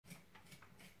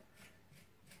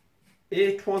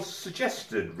It was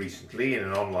suggested recently in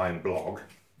an online blog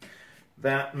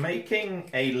that making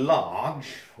a large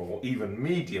or even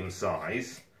medium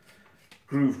size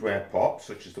grooved ware pot,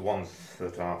 such as the ones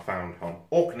that are found on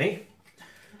Orkney,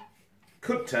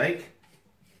 could take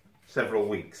several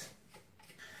weeks.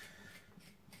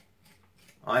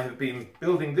 I have been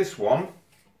building this one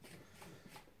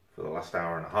for the last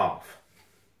hour and a half,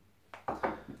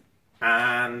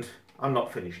 and I'm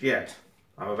not finished yet.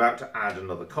 I'm about to add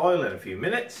another coil in a few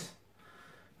minutes.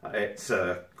 It's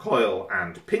a coil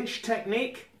and pinch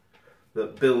technique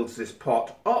that builds this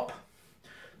pot up.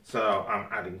 So I'm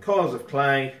adding coils of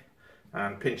clay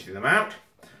and pinching them out.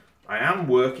 I am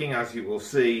working, as you will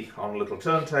see, on a little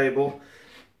turntable,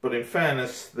 but in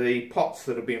fairness, the pots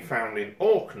that have been found in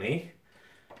Orkney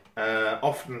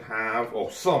often have, or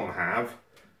some have,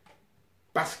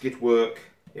 basket work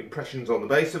impressions on the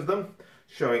base of them,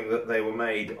 showing that they were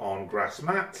made on grass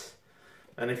mats.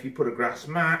 And if you put a grass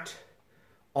mat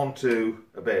onto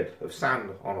a bed of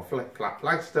sand on a flat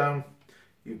flagstone,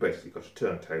 you've basically got a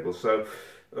turntable. So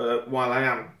while I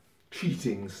am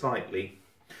cheating slightly,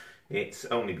 it's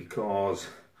only because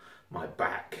my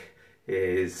back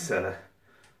is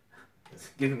it's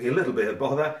giving me a little bit of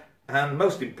bother, and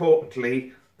most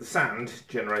importantly, the sand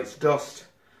generates dust,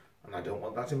 and I don't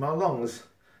want that in my lungs.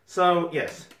 So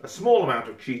yes, a small amount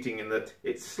of cheating in that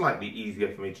it's slightly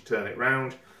easier for me to turn it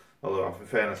round, although in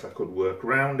fairness I could work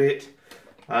around it.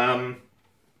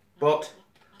 But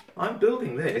I'm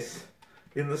building this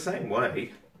in the same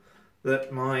way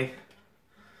that my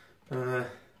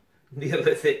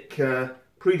Neolithic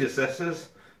predecessors,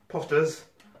 potters,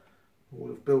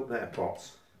 would have built their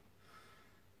pots.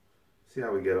 See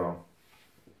how we get on.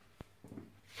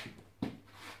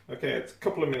 Okay, it's a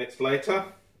couple of minutes later,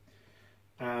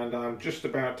 and I'm just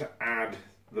about to add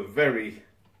the very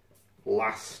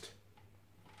last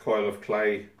coil of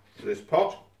clay to this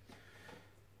pot.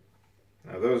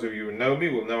 Now, those of you who know me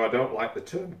will know I don't like the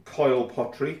term coil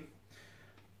pottery,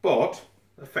 but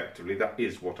effectively that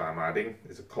is what I'm adding,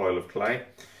 is a coil of clay.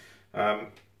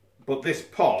 But this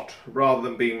pot, rather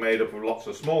than being made up of lots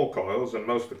of small coils, and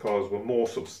most of the coils were more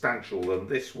substantial than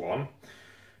this one,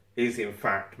 is in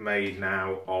fact made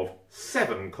now of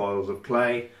 7 coils of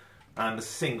clay and a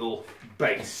single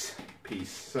base piece.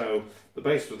 So the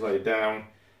base was laid down,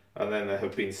 and then there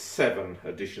have been 7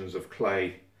 additions of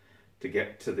clay to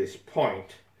get to this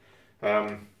point.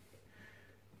 Now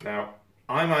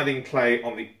I'm adding clay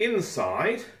on the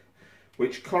inside,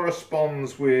 which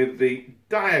corresponds with the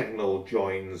diagonal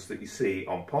joins that you see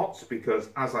on pots,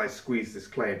 because as I squeeze this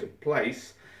clay into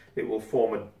place, it will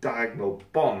form a diagonal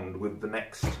bond with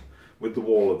the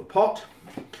wall of the pot.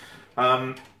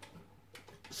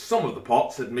 Some of the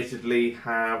pots admittedly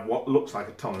have what looks like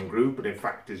a tongue and groove, but in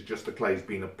fact is just the clay's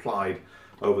been applied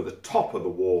over the top of the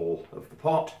wall of the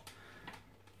pot.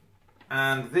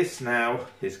 And this now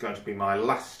is going to be my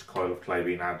last coil of clay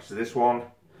being added to this one.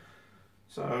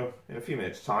 So in a few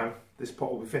minutes time this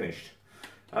pot will be finished.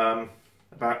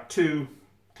 About 2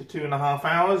 to 2.5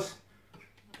 hours,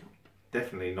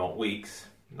 definitely not weeks,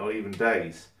 not even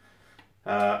days.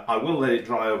 I will let it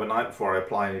dry overnight before I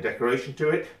apply any decoration to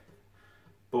it,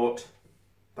 but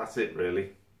that's it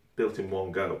really, built in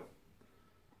one go.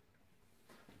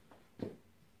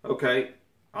 Okay,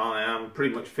 I am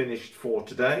pretty much finished for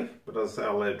today, but as I say,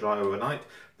 I'll let it dry overnight.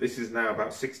 This is now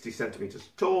about 60 centimetres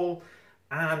tall,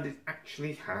 and it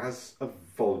actually has a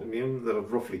volume that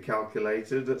I've roughly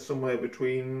calculated at somewhere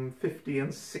between 50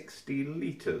 and 60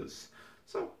 litres.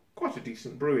 So quite a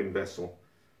decent brewing vessel.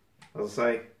 As I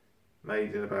say,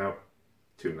 made in about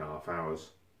 2.5 hours.